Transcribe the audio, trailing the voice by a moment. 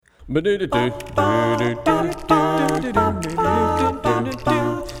Hey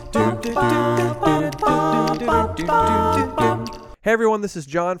everyone, this is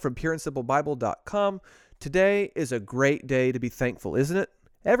John from pureandsimplebible.com. Today is a great day to be thankful, isn't it?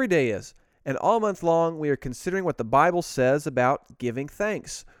 Every day is. And all month long, we are considering what the Bible says about giving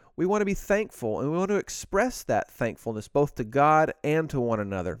thanks. We want to be thankful, and we want to express that thankfulness both to God and to one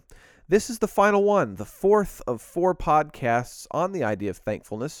another. This is the final one, the fourth of 4 podcasts on the idea of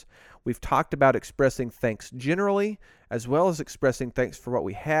thankfulness. We've talked about expressing thanks generally, as well as expressing thanks for what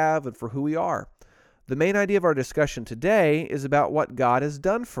we have and for who we are. The main idea of our discussion today is about what God has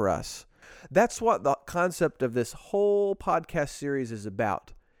done for us. That's what the concept of this whole podcast series is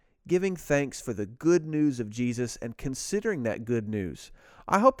about. Giving thanks for the good news of Jesus and considering that good news.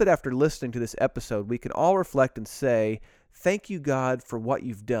 I hope that after listening to this episode, we can all reflect and say, "Thank you, God, for what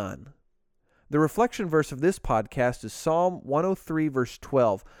you've done." The reflection verse of this podcast is Psalm 103, verse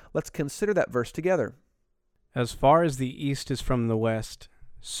 12. Let's consider that verse together. As far as the east is from the west,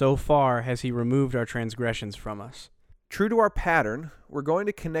 so far has he removed our transgressions from us. True to our pattern, we're going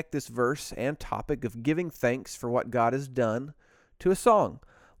to connect this verse and topic of giving thanks for what God has done to a song.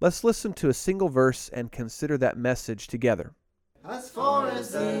 Let's listen to a single verse and consider that message together. As far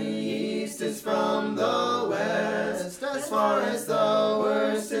as the east is from the west, as far as the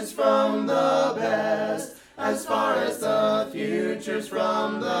worst is from the best, as far as the future's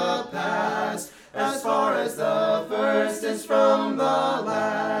from the past, as far as the first is from the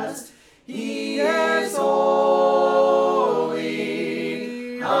last, he is holy,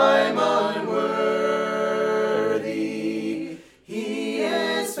 I'm unworthy, he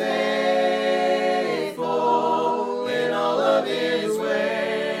is faithful in all of his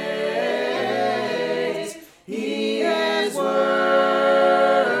ways, he is worthy,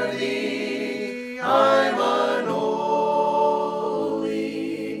 I'm unholy,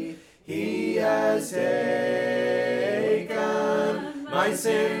 he has taken my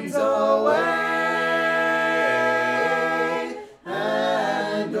sins away.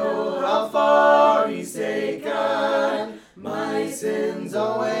 And oh, how far he's taken my sins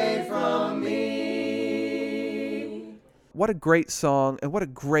away from me. What a great song and what a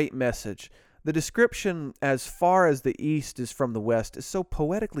great message. The description, as far as the east is from the west, is so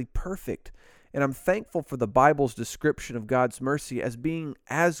poetically perfect. And I'm thankful for the Bible's description of God's mercy as being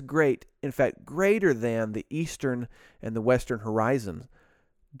as great, in fact, greater than the eastern and the western horizon.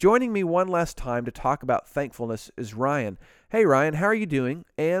 Joining me one last time to talk about thankfulness is Ryan. Hey Ryan, how are you doing?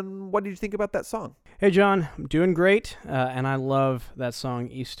 And what did you think about that song? Hey John, I'm doing great, and I love that song,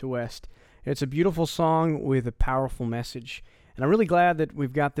 East to West. It's a beautiful song with a powerful message, and I'm really glad that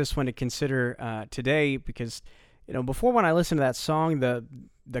we've got this one to consider today because, before when I listened to that song,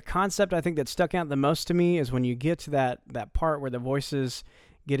 the concept I think that stuck out the most to me is when you get to that part where the voices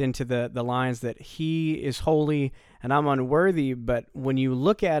get into the lines that he is holy and I'm unworthy, but when you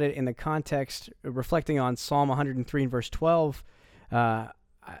look at it in the context, reflecting on Psalm 103 and verse 12,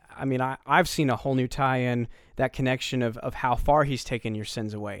 I've seen a whole new tie-in, that connection of how far he's taken your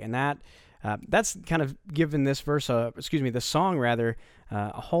sins away, and that's kind of given this verse, the song rather,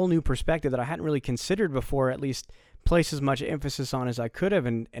 a whole new perspective that I hadn't really considered before, at least place as much emphasis on as I could have,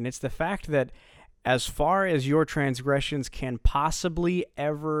 and it's the fact that as far as your transgressions can possibly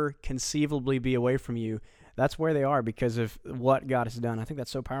ever conceivably be away from you, that's where they are because of what God has done. I think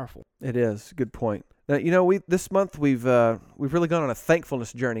that's so powerful. It is. Good point. Now, this month we've really gone on a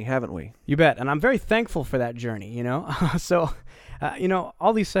thankfulness journey, haven't we? You bet. And I'm very thankful for that journey, So,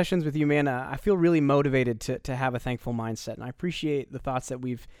 all these sessions with you, man, I feel really motivated to have a thankful mindset. And I appreciate the thoughts that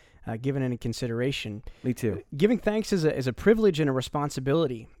we've given into consideration. Me too. Giving thanks is a privilege and a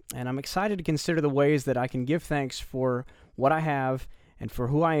responsibility. And I'm excited to consider the ways that I can give thanks for what I have and for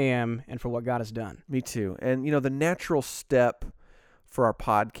who I am and for what God has done. Me too. And, the natural step for our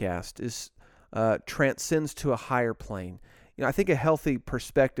podcast is transcends to a higher plane. I think a healthy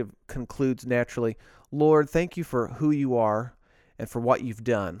perspective concludes naturally, Lord, thank you for who you are and for what you've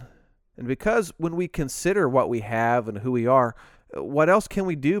done. And because when we consider what we have and who we are, what else can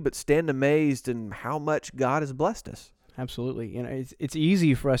we do but stand amazed in how much God has blessed us? Absolutely. It's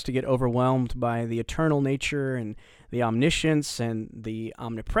easy for us to get overwhelmed by the eternal nature and the omniscience and the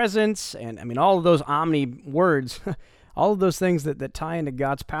omnipresence and all of those omni words, all of those things that tie into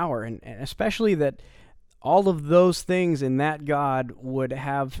God's power, and especially that all of those things in that God would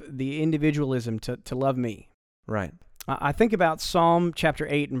have the individualism to love me. Right. I think about Psalm chapter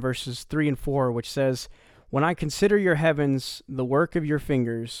 8 and verses 3 and 4, which says, "When I consider your heavens, the work of your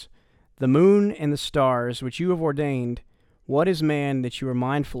fingers, the moon and the stars which you have ordained, what is man that you are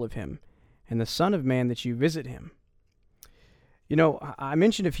mindful of him, and the son of man that you visit him?" You know, I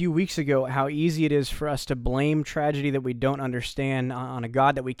mentioned a few weeks ago how easy it is for us to blame tragedy that we don't understand on a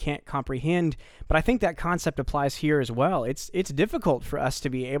God that we can't comprehend, but I think that concept applies here as well. It's difficult for us to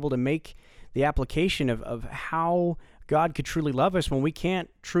be able to make the application of how God could truly love us when we can't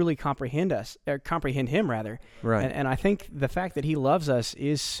truly comprehend Him rather. Right. And I think the fact that He loves us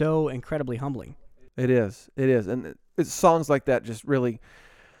is so incredibly humbling. It is. And it's songs like that just really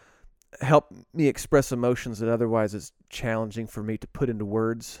help me express emotions that otherwise is challenging for me to put into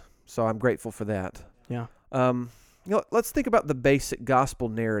words. So I'm grateful for that. Yeah. Let's think about the basic gospel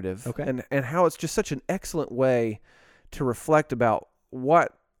narrative, Okay. and how it's just such an excellent way to reflect about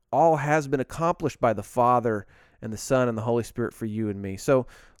what all has been accomplished by the Father and the Son and the Holy Spirit for you and me. So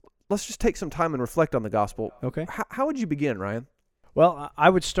let's just take some time and reflect on the gospel. Okay. How would you begin, Ryan? Well, I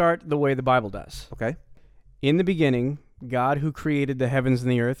would start the way the Bible does. Okay. In the beginning, God who created the heavens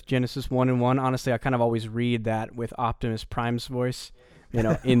and the earth, Genesis 1:1. Honestly, I kind of always read that with Optimus Prime's voice,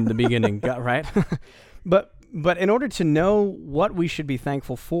 in the beginning, God, right? But in order to know what we should be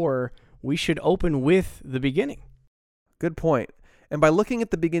thankful for, we should open with the beginning. Good point. And by looking at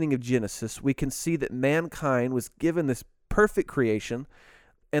the beginning of Genesis, we can see that mankind was given this perfect creation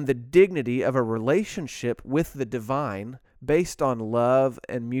and the dignity of a relationship with the divine based on love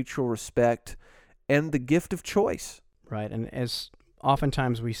and mutual respect and the gift of choice. Right, and as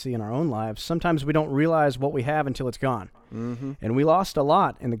oftentimes we see in our own lives, sometimes we don't realize what we have until it's gone. Mm-hmm. And we lost a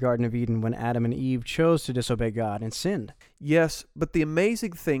lot in the Garden of Eden when Adam and Eve chose to disobey God and sinned. Yes, but the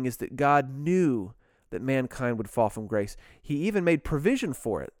amazing thing is that God knew that mankind would fall from grace. He even made provision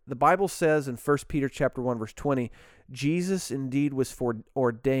for it. The Bible says in 1 Peter chapter 1, verse 20, Jesus indeed was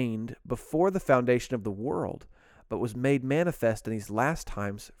foreordained before the foundation of the world, but was made manifest in these last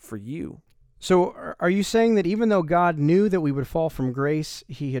times for you. So are you saying that even though God knew that we would fall from grace,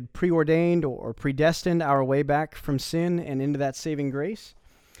 He had preordained or predestined our way back from sin and into that saving grace?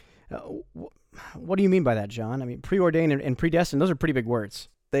 What do you mean by that, John? I mean, preordained and predestined, those are pretty big words.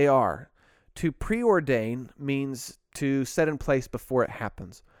 They are. To preordain means to set in place before it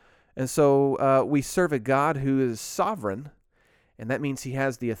happens. And so we serve a God who is sovereign, and that means He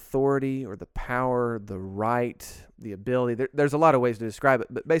has the authority or the power, the right, the ability. There's a lot of ways to describe it,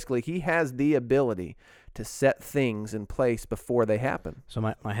 but basically He has the ability to set things in place before they happen. So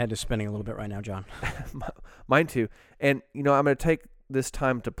my head is spinning a little bit right now, John. Mine too. And, I'm going to take this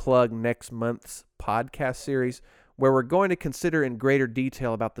time to plug next month's podcast series, where we're going to consider in greater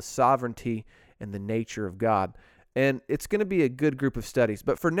detail about the sovereignty and the nature of God. And it's going to be a good group of studies.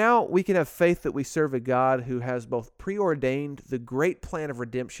 But for now, we can have faith that we serve a God who has both preordained the great plan of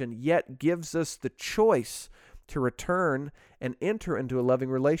redemption, yet gives us the choice to return and enter into a loving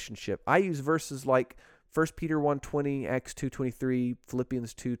relationship. I use verses like 1 Peter 1:20, Acts 2:23,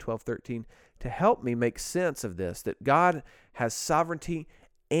 Philippians 2:12-13 to help me make sense of this, that God has sovereignty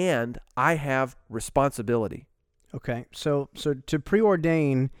and I have responsibility. Okay, so to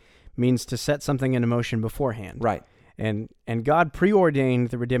preordain means to set something into motion beforehand. Right. And God preordained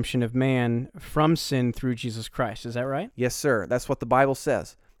the redemption of man from sin through Jesus Christ. Is that right? Yes, sir. That's what the Bible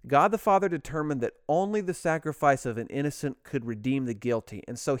says. God the Father determined that only the sacrifice of an innocent could redeem the guilty.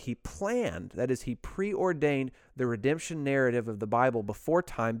 And so He planned, that is, He preordained the redemption narrative of the Bible before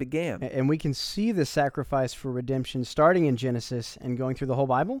time began. And we can see the sacrifice for redemption starting in Genesis and going through the whole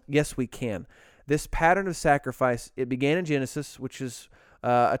Bible? Yes, we can. This pattern of sacrifice, it began in Genesis, which is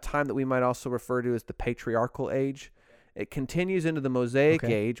a time that we might also refer to as the patriarchal age. It continues into the Mosaic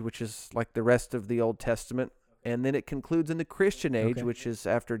age, which is like the rest of the Old Testament. And then it concludes in the Christian age, which is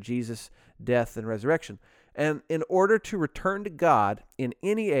after Jesus' death and resurrection. And in order to return to God in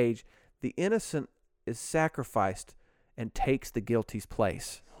any age, the innocent is sacrificed and takes the guilty's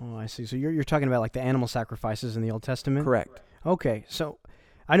place. Oh, I see. So you're talking about like the animal sacrifices in the Old Testament? Correct. Okay, so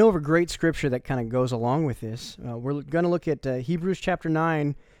I know of a great scripture that kind of goes along with this. We're going to look at Hebrews chapter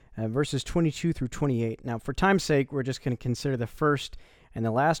 9, verses 22 through 28. Now, for time's sake, we're just going to consider the first and the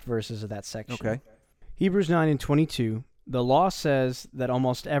last verses of that section. Okay. Hebrews 9 and 22, the law says that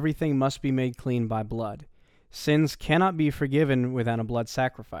almost everything must be made clean by blood. Sins cannot be forgiven without a blood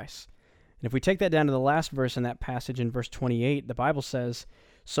sacrifice. And if we take that down to the last verse in that passage in verse 28, the Bible says,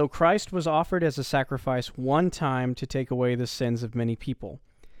 so Christ was offered as a sacrifice one time to take away the sins of many people.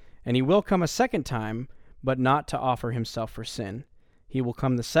 And He will come a second time, but not to offer Himself for sin. He will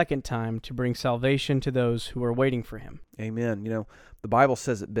come the second time to bring salvation to those who are waiting for Him. Amen. The Bible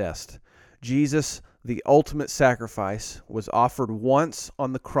says it best. Jesus, the ultimate sacrifice, was offered once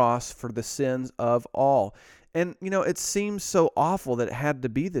on the cross for the sins of all. And, it seems so awful that it had to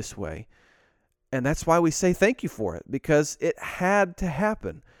be this way. And that's why we say thank you for it, because it had to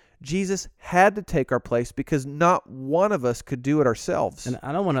happen. Jesus had to take our place because not one of us could do it ourselves. And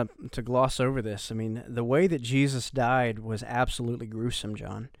I don't want to gloss over this. I mean, the way that Jesus died was absolutely gruesome,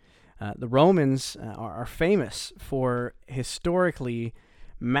 John. The Romans are famous for historically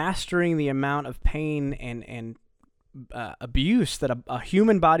mastering the amount of pain and abuse that a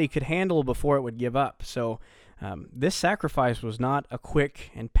human body could handle before it would give up. So this sacrifice was not a quick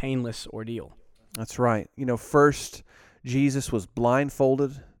and painless ordeal. That's right. First, Jesus was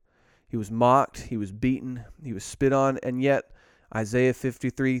blindfolded. He was mocked, he was beaten, he was spit on, and yet Isaiah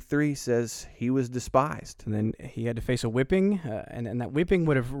 53:3 says he was despised. And then he had to face a whipping, and that whipping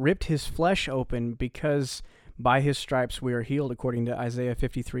would have ripped his flesh open because by his stripes we are healed, according to Isaiah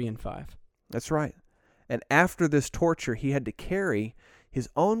 53:5. That's right. And after this torture, he had to carry his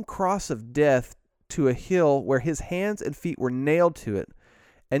own cross of death to a hill where his hands and feet were nailed to it.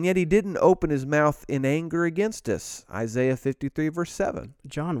 And yet he didn't open his mouth in anger against us. Isaiah 53:7.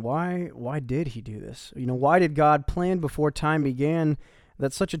 John, why did he do this? Why did God plan before time began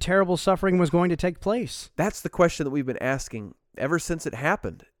that such a terrible suffering was going to take place? That's the question that we've been asking ever since it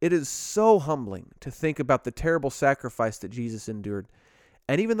happened. It is so humbling to think about the terrible sacrifice that Jesus endured.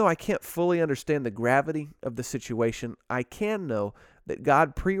 And even though I can't fully understand the gravity of the situation, I can know that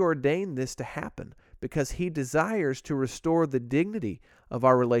God preordained this to happen because he desires to restore the dignity of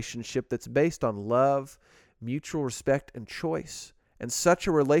our relationship that's based on love, mutual respect, and choice. And such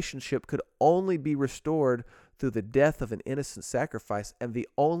a relationship could only be restored through the death of an innocent sacrifice, and the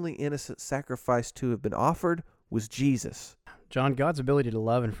only innocent sacrifice to have been offered was Jesus. John, God's ability to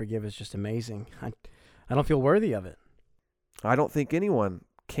love and forgive is just amazing. I don't feel worthy of it. I don't think anyone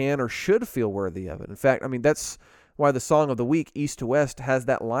can or should feel worthy of it. In fact, that's why the song of the week, East to West, has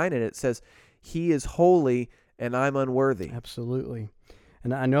that line in it. It says, "He is holy and I'm unworthy." Absolutely.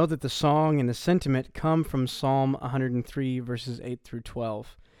 And I know that the song and the sentiment come from Psalm 103, verses 8 through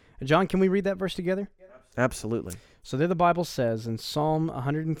 12. John, can we read that verse together? Absolutely. So there the Bible says in Psalm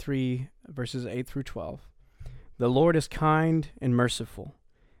 103, verses 8 through 12, "The Lord is kind and merciful.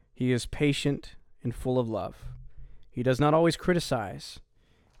 He is patient and full of love. He does not always criticize.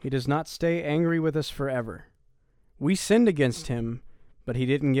 He does not stay angry with us forever. We sinned against him, but he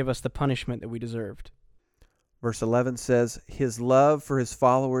didn't give us the punishment that we deserved." Verse 11 says, "His love for his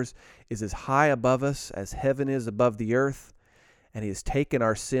followers is as high above us as heaven is above the earth, and he has taken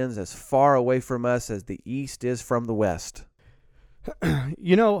our sins as far away from us as the east is from the west."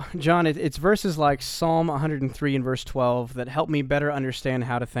 John, it's verses like Psalm 103 and verse 12 that help me better understand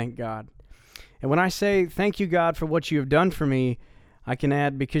how to thank God. And when I say, "Thank you, God, for what you have done for me," I can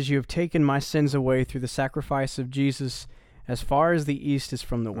add, "because you have taken my sins away through the sacrifice of Jesus as far as the east is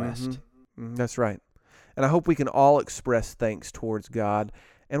from the west." That's right. And I hope we can all express thanks towards God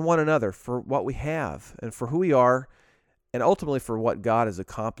and one another for what we have and for who we are and ultimately for what God has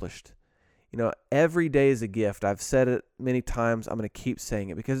accomplished. Every day is a gift. I've said it many times. I'm going to keep saying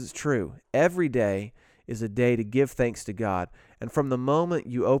it because it's true. Every day is a day to give thanks to God. And from the moment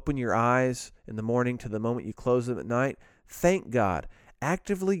you open your eyes in the morning to the moment you close them at night, thank God.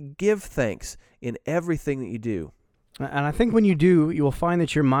 Actively give thanks in everything that you do. And I think when you do, you will find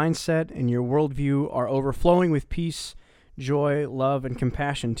that your mindset and your worldview are overflowing with peace, joy, love, and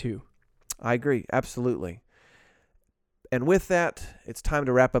compassion too. I agree, absolutely. And with that, it's time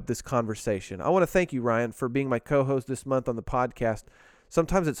to wrap up this conversation. I want to thank you, Ryan, for being my co-host this month on the podcast.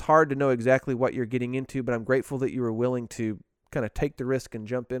 Sometimes it's hard to know exactly what you're getting into, but I'm grateful that you were willing to kind of take the risk and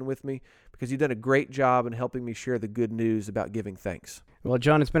jump in with me because you've done a great job in helping me share the good news about giving thanks. Well,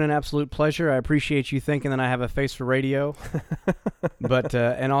 John, it's been an absolute pleasure. I appreciate you thinking that I have a face for radio. But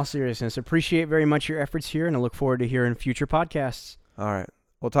in all seriousness, appreciate very much your efforts here, and I look forward to hearing future podcasts. All right.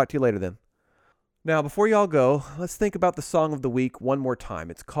 We'll talk to you later then. Now, before y'all go, let's think about the song of the week one more time.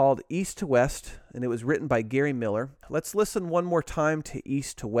 It's called East to West, and it was written by Gary Miller. Let's listen one more time to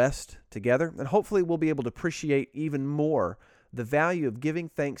East to West together, and hopefully we'll be able to appreciate even more the value of giving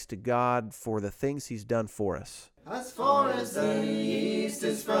thanks to God for the things he's done for us. As far as the east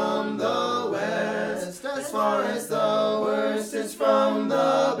is from the west, as far as the worst is from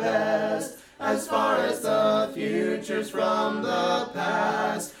the best, as far as the future's from the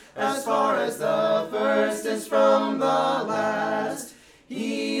past, as far as the first is from the last,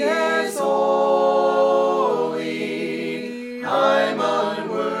 he is holy, I'm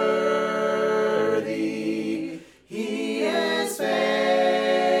unworthy, he is faithful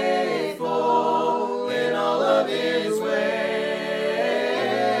in all of his ways,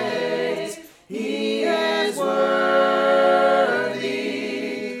 he is worthy,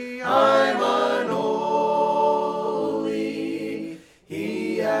 I'm unholy,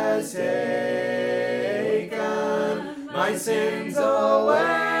 he has taken my sins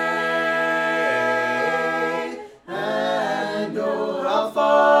away.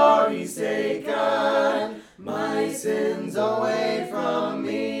 sins away from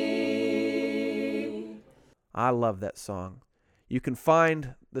me. I love that song. You can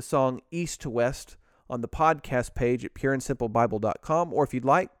find the song East to West on the podcast page at pureandsimplebible.com, or if you'd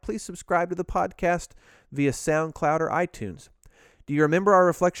like, please subscribe to the podcast via SoundCloud or iTunes. Do you remember our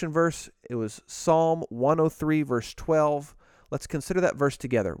reflection verse? It was Psalm 103, verse 12. Let's consider that verse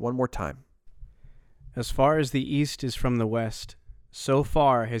together one more time. As far as the east is from the west, so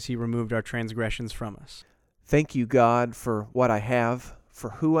far has he removed our transgressions from us. Thank you, God, for what I have, for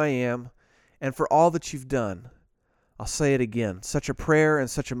who I am, and for all that you've done. I'll say it again. Such a prayer and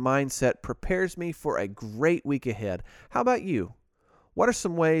such a mindset prepares me for a great week ahead. How about you? What are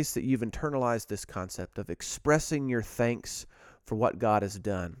some ways that you've internalized this concept of expressing your thanks for what God has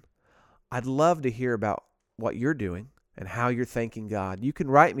done? I'd love to hear about what you're doing and how you're thanking God. You can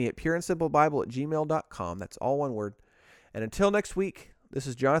write me at pureandsimplebible@gmail.com. That's all one word. And until next week, this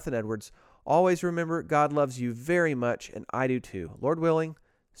is Jonathan Edwards. Always remember, God loves you very much, and I do too. Lord willing,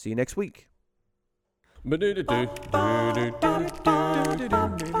 see you next week. Well,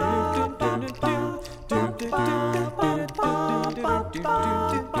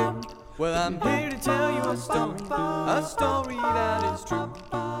 I'm here to tell you a story that is true,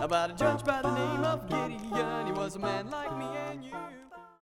 about a judge by the name of Gideon. He was a man like me and you.